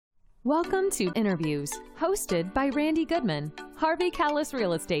Welcome to Interviews, hosted by Randy Goodman, Harvey Callis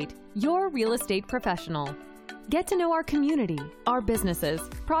Real Estate, your real estate professional. Get to know our community, our businesses,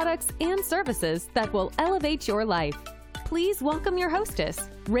 products, and services that will elevate your life. Please welcome your hostess,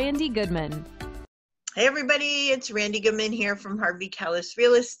 Randy Goodman. Hey everybody, it's Randy Goodman here from Harvey Callis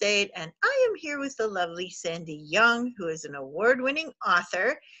Real Estate, and I am here with the lovely Sandy Young, who is an award-winning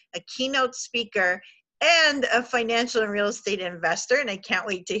author, a keynote speaker, and a financial and real estate investor, and I can't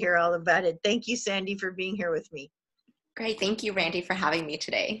wait to hear all about it. Thank you, Sandy, for being here with me. Great. Thank you, Randy, for having me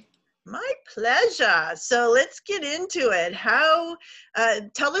today. My pleasure. So let's get into it.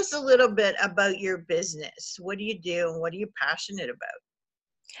 Tell us a little bit about your business. What do you do and what are you passionate about?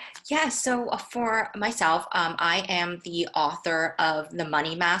 Yeah, so for myself, I am the author of The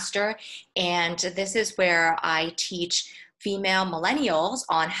Money Master, and this is where I teach female millennials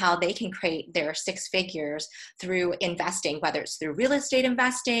on how they can create their six figures through investing, whether it's through real estate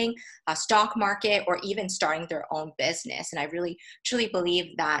investing, a stock market, or even starting their own business. And I really truly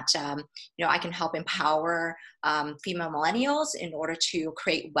believe that I can help empower female millennials in order to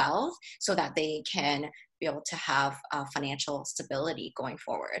create wealth so that they can be able to have financial stability going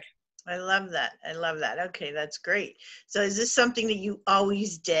forward. I love that. I love that. Okay, that's great. So is this something that you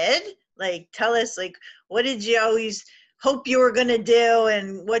always did? Like, tell us, like, what did you always hope you were going to do,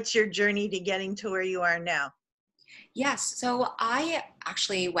 and what's your journey to getting to where you are now? Yes, so I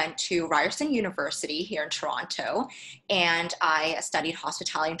actually went to Ryerson University here in Toronto, and I studied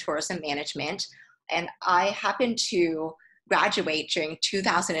hospitality and tourism management. And I happened to graduate during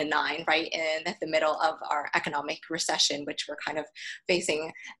 2009, right in the middle of our economic recession, which we're kind of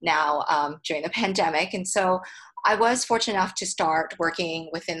facing now during the pandemic. And so I was fortunate enough to start working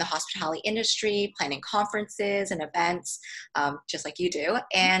within the hospitality industry, planning conferences and events, just like you do.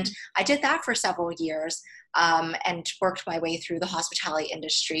 And I did that for several years and worked my way through the hospitality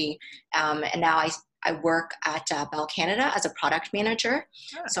industry. And now I work at Bell Canada as a product manager.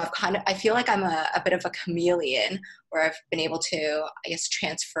 Sure. So I feel like I'm a bit of a chameleon where I've been able to, I guess,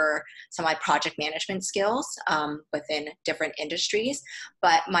 transfer some of my project management skills within different industries.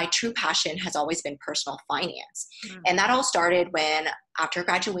 But my true passion has always been personal finance. And that all started when, after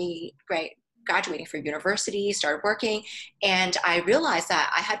graduating from university, started working, and I realized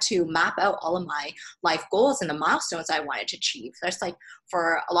that I had to map out all of my life goals and the milestones I wanted to achieve. That's like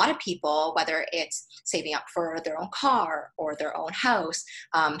for a lot of people, whether it's saving up for their own car or their own house,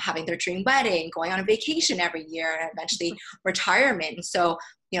 having their dream wedding, going on a vacation every year, and eventually retirement. And so,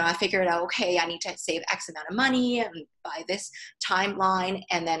 I figured out, okay, I need to save X amount of money by this timeline,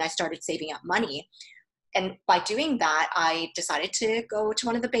 and then I started saving up money. And by doing that, I decided to go to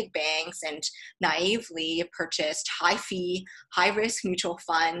one of the big banks and naively purchased high fee, high risk mutual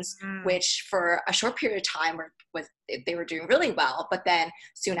funds, which for a short period of time they were doing really well. But then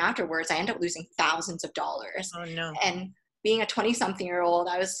soon afterwards, I ended up losing thousands of dollars. Oh, no. And being a 20-something-year-old,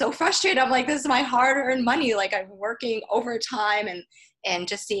 I was so frustrated. I'm like, this is my hard-earned money. Like, I'm working overtime and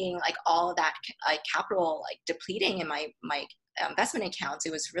just seeing like all of that capital like depleting in my investment accounts.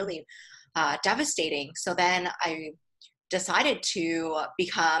 It was really devastating. So then I decided to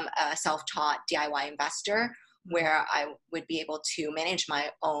become a self-taught DIY investor where I would be able to manage my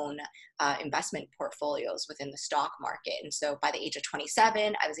own investment portfolios within the stock market. And so by the age of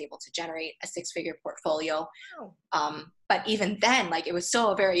 27, I was able to generate a six-figure portfolio. But even then, like, it was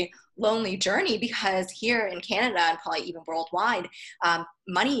still a very lonely journey because here in Canada and probably even worldwide,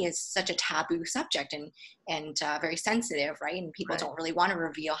 money is such a taboo subject and very sensitive, right? And people don't really want to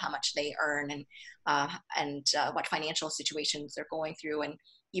reveal how much they earn and what financial situations they're going through. And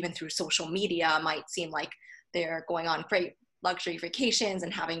even through social media might seem like they're going on great luxury vacations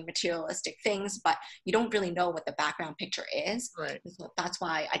and having materialistic things, but you don't really know what the background picture is. Right. So that's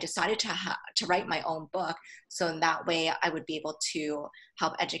why I decided to write my own book. So in that way, I would be able to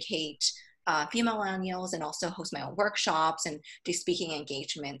help educate female millennials and also host my own workshops and do speaking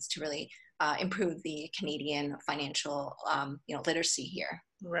engagements to really improve the Canadian financial literacy here.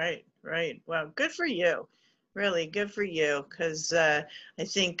 Right. Well, good for you. Really good for you, because I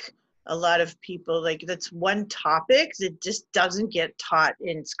think a lot of people, like, that's one topic that just doesn't get taught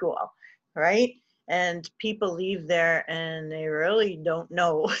in school, right? And people leave there and they really don't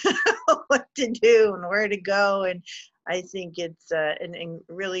know what to do and where to go. And I think it's a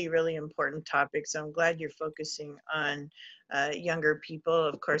really, really important topic. So I'm glad you're focusing on younger people.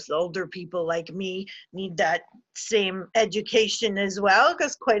 Of course, the older people like me need that same education as well,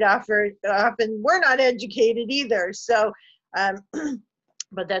 because quite often we're not educated either. So,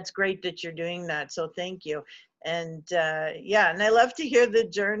 but that's great that you're doing that. So thank you. And and I love to hear the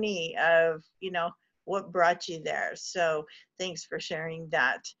journey of, what brought you there. So thanks for sharing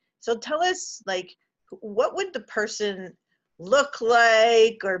that. So tell us, like, what would the person look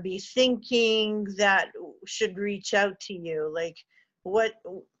like or be thinking that should reach out to you? Like, what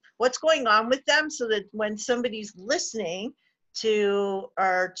what's going on with them, so that when somebody's listening to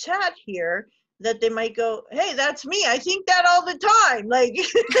our chat here, that they might go, hey, that's me. I think that all the time. Like,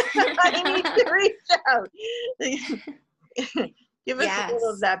 I need to reach out. Give us a little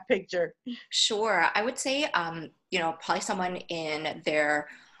of Yes, that picture. sure. I would say, probably someone in their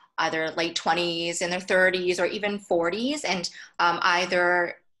either late 20s, in their 30s, or even 40s. And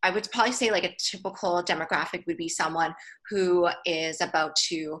either, I would probably say like a typical demographic would be someone who is about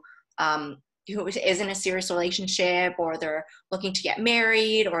to, who is in a serious relationship, or they're looking to get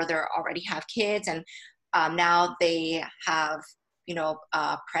married, or they already have kids. And now they have,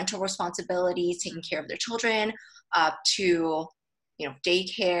 parental responsibilities, taking care of their children, to,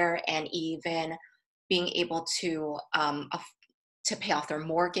 daycare, and even being able to pay off their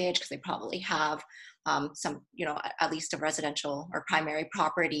mortgage, because they probably have some, at least a residential or primary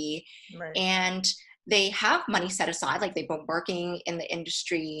property. Right. And they have money set aside, like they've been working in the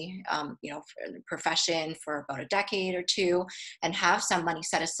industry, for the profession for about a decade or two, and have some money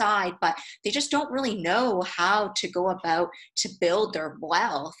set aside, but they just don't really know how to go about to build their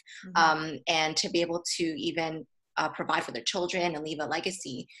wealth, and to be able to even provide for their children and leave a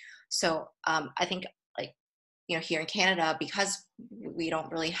legacy. So I think, like, here in Canada, because we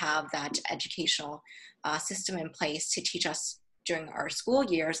don't really have that educational system in place to teach us during our school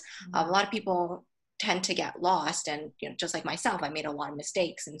years, a lot of people tend to get lost. And just like myself, I made a lot of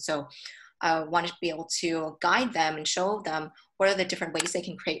mistakes. And so I wanted to be able to guide them and show them what are the different ways they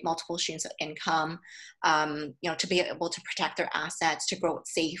can create multiple streams of income, to be able to protect their assets, to grow it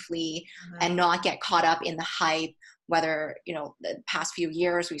safely, and not get caught up in the hype. Whether, the past few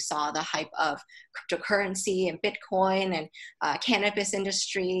years we saw the hype of cryptocurrency and Bitcoin and cannabis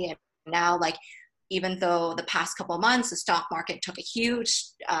industry. And now, like, even though the past couple of months the stock market took a huge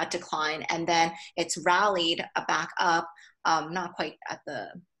decline, and then it's rallied back up, not quite at the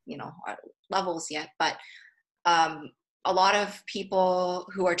levels yet, but a lot of people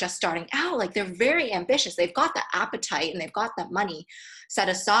who are just starting out, like, they're very ambitious. They've got the appetite and they've got that money set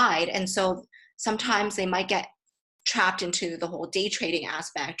aside, and so sometimes they might get trapped into the whole day trading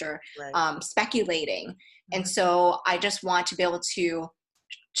aspect, or speculating. And so I just want to be able to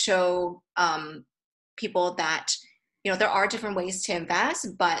show people that, there are different ways to invest,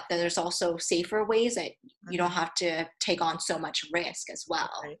 but there's also safer ways that you don't have to take on so much risk as well.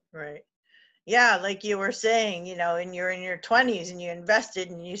 Right. Yeah, like you were saying, and you're in your 20s and you invested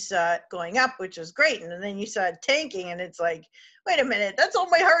and you saw it going up, which was great. And then you saw it tanking, and it's like, wait a minute, that's all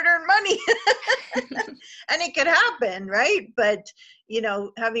my hard-earned money. And it could happen, right? But,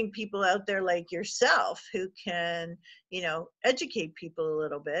 having people out there like yourself who can, educate people a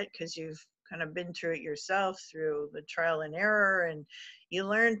little bit, because you've kind of been through it yourself, through the trial and error, and you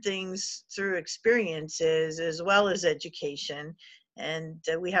learn things through experiences as well as education. And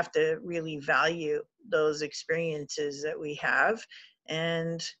we have to really value those experiences that we have,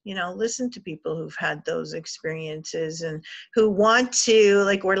 and listen to people who've had those experiences and who want to,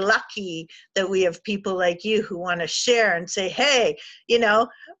 like, we're lucky that we have people like you who want to share and say, hey,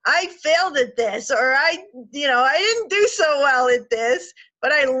 I failed at this, or I didn't do so well at this,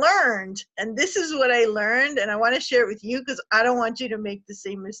 but I learned, and this is what I learned, and I want to share it with you because I don't want you to make the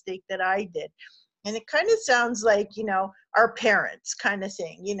same mistake that I did. And it kind of sounds like, our parents kind of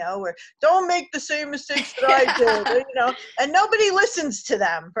thing, where don't make the same mistakes that I did, and nobody listens to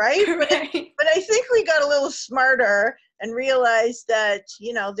them, right? But I think we got a little smarter and realized that,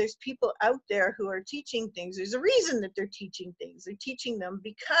 there's people out there who are teaching things. There's a reason that they're teaching things. They're teaching them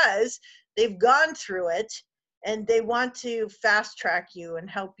because they've gone through it, and they want to fast track you and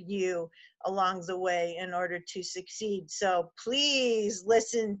help you along the way in order to succeed. So please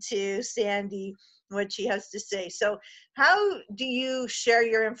listen to Sandy, what she has to say. So how do you share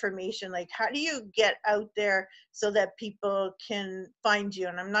your information? Like, how do you get out there so that people can find you?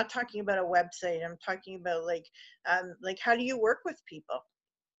 And I'm not talking about a website. I'm talking about like how do you work with people?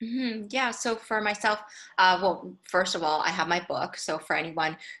 Yeah. So for myself, well, first of all, I have my book. So for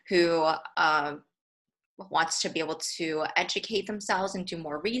anyone who wants to be able to educate themselves and do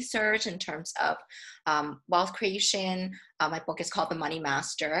more research in terms of wealth creation, my book is called The Money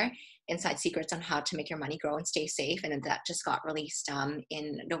Master: Inside Secrets on How to Make Your Money Grow and Stay Safe. And that just got released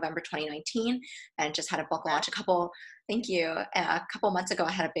in November 2019, and just had a book launch thank you. A couple months ago,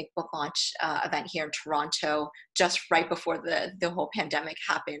 I had a big book launch event here in Toronto, just right before the whole pandemic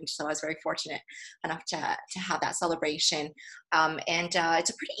happened. So I was very fortunate enough to have that celebration. And it's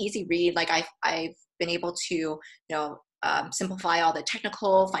a pretty easy read. Like I've been able to, simplify all the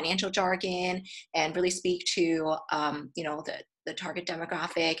technical financial jargon and really speak to, the target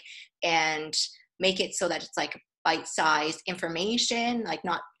demographic, and make it so that it's like bite-sized information, like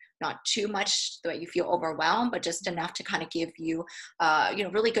not too much that you feel overwhelmed, but just enough to kind of give you,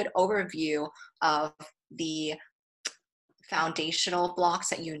 really good overview of the foundational blocks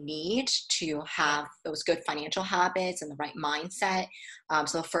that you need to have those good financial habits and the right mindset.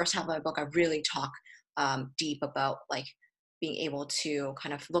 So the first half of my book, I really talk deep about like being able to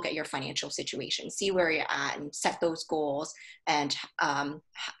kind of look at your financial situation, see where you're at, and set those goals, and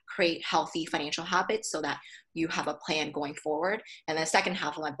create healthy financial habits so that you have a plan going forward. And the second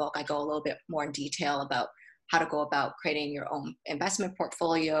half of my book, I go a little bit more in detail about how to go about creating your own investment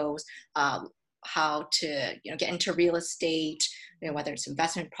portfolios, how to get into real estate, whether it's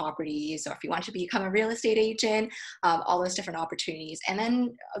investment properties, or if you want to become a real estate agent, all those different opportunities. And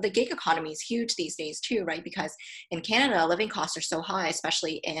then the gig economy is huge these days too, right? Because in Canada, living costs are so high,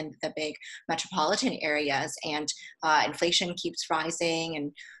 especially in the big metropolitan areas, and inflation keeps rising.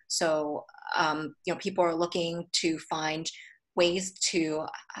 And so people are looking to find ways to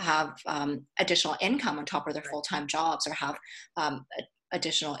have additional income on top of their full-time jobs, or have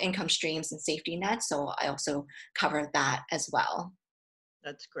additional income streams and safety nets. So I also cover that as well.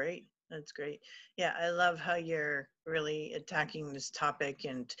 That's great. That's great. Yeah, I love how you're really attacking this topic.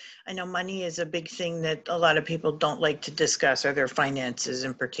 And I know money is a big thing that a lot of people don't like to discuss, or their finances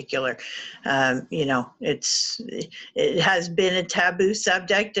in particular. It has been a taboo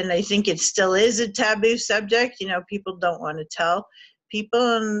subject, and I think it still is a taboo subject. People don't want to tell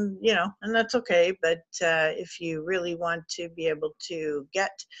people, and that's okay. But if you really want to be able to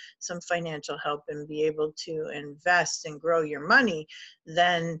get some financial help and be able to invest and grow your money,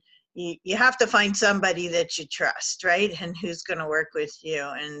 then you have to find somebody that you trust, right? And who's going to work with you.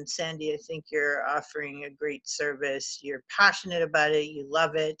 And Sandy, I think you're offering a great service. You're passionate about it. You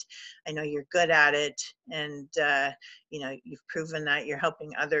love it. I know you're good at it. And, you've proven that you're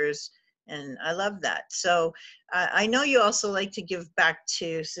helping others. And I love that. So I know you also like to give back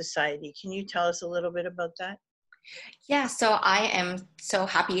to society. Can you tell us a little bit about that? Yeah, so I am so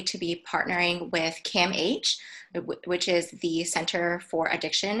happy to be partnering with CAMH, which is the Center for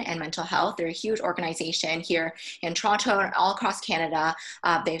Addiction and Mental Health. They're a huge organization here in Toronto and all across Canada.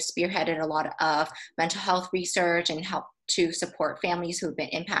 They've spearheaded a lot of mental health research and help to support families who have been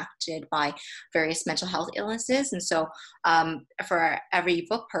impacted by various mental health illnesses. And so for every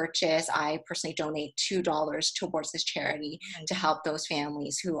book purchase, I personally donate $2 towards this charity to help those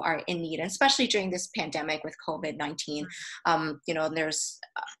families who are in need, and especially during this pandemic with COVID-19. There's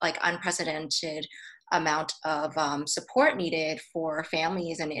like unprecedented amount of support needed for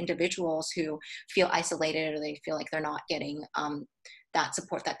families and individuals who feel isolated, or they feel like they're not getting that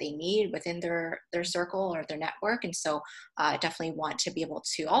support that they need within their circle or their network. And so I definitely want to be able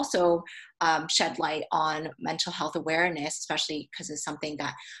to also shed light on mental health awareness, especially because it's something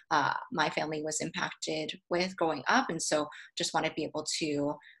that my family was impacted with growing up. And so just want to be able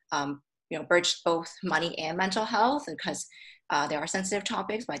to bridge both money and mental health, because there are sensitive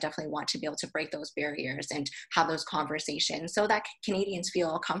topics, but I definitely want to be able to break those barriers and have those conversations so that Canadians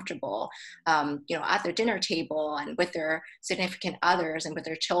feel comfortable, at their dinner table and with their significant others and with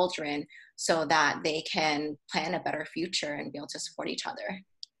their children, so that they can plan a better future and be able to support each other.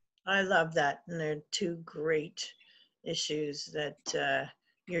 I love that. And they're two great issues that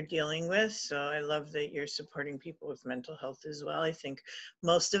you're dealing with. So I love that you're supporting people with mental health as well. I think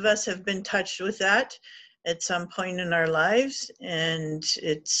most of us have been touched with that at some point in our lives, and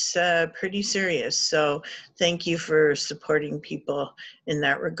it's pretty serious. So thank you for supporting people in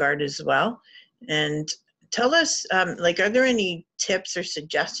that regard as well. And tell us, are there any tips or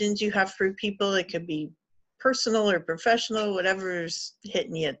suggestions you have for people? It could be personal or professional, whatever's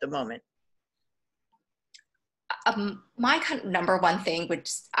hitting you at the moment. My kind of number one thing,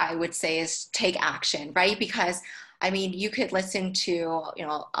 which I would say, is take action, right? Because you could listen to,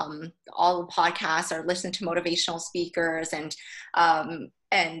 all the podcasts, or listen to motivational speakers and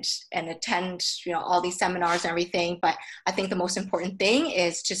attend, all these seminars and everything. But I think the most important thing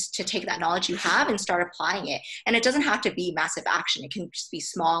is just to take that knowledge you have and start applying it. And it doesn't have to be massive action. It can just be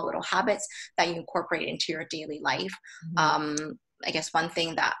small little habits that you incorporate into your daily life. Mm-hmm. I guess one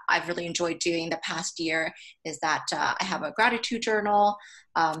thing that I've really enjoyed doing the past year is that I have a gratitude journal,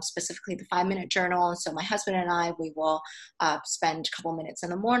 specifically the 5-minute journal. And so my husband and I, we will spend a couple minutes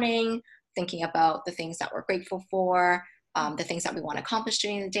in the morning thinking about the things that we're grateful for, the things that we want to accomplish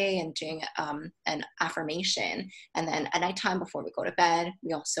during the day, and doing an affirmation. And then at nighttime, before we go to bed,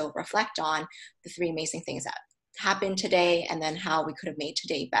 we also reflect on the 3 amazing things that happened today, and then how we could have made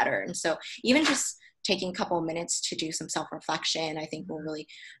today better. And so even just taking a couple of minutes to do some self-reflection, I think will really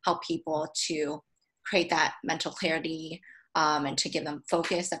help people to create that mental clarity, and to give them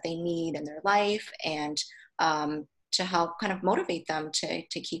focus that they need in their life, and to help kind of motivate them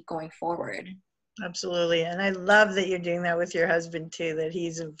to keep going forward. Absolutely. And I love that you're doing that with your husband too, that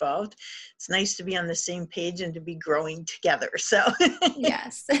he's involved. It's nice to be on the same page and to be growing together. So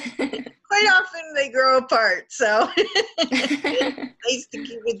Yes. quite often they grow apart. So nice to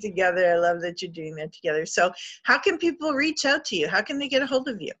keep it together. I love that you're doing that together. So how can people reach out to you? How can they get a hold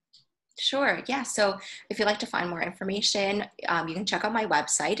of you? Sure. Yeah. So if you'd like to find more information, you can check out my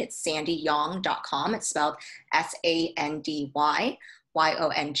website. It's sandyyong.com. It's spelled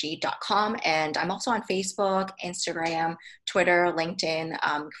SANDYYONG.com. And I'm also on Facebook, Instagram, Twitter, LinkedIn. You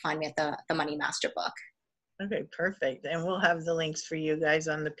can find me at the Money Master book. Okay, perfect. And we'll have the links for you guys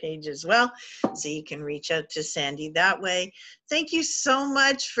on the page as well, so you can reach out to Sandy that way. Thank you so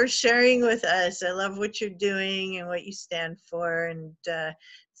much for sharing with us. I love what you're doing and what you stand for, and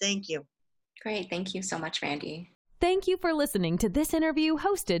thank you. Great. Thank you so much, Randy. Thank you for listening to this interview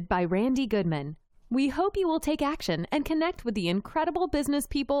hosted by Randy Goodman. We hope you will take action and connect with the incredible business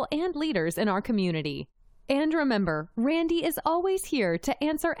people and leaders in our community. And remember, Randy is always here to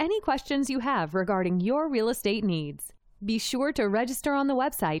answer any questions you have regarding your real estate needs. Be sure to register on the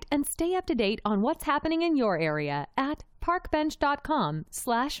website and stay up to date on what's happening in your area at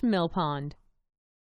parkbench.com/millpond.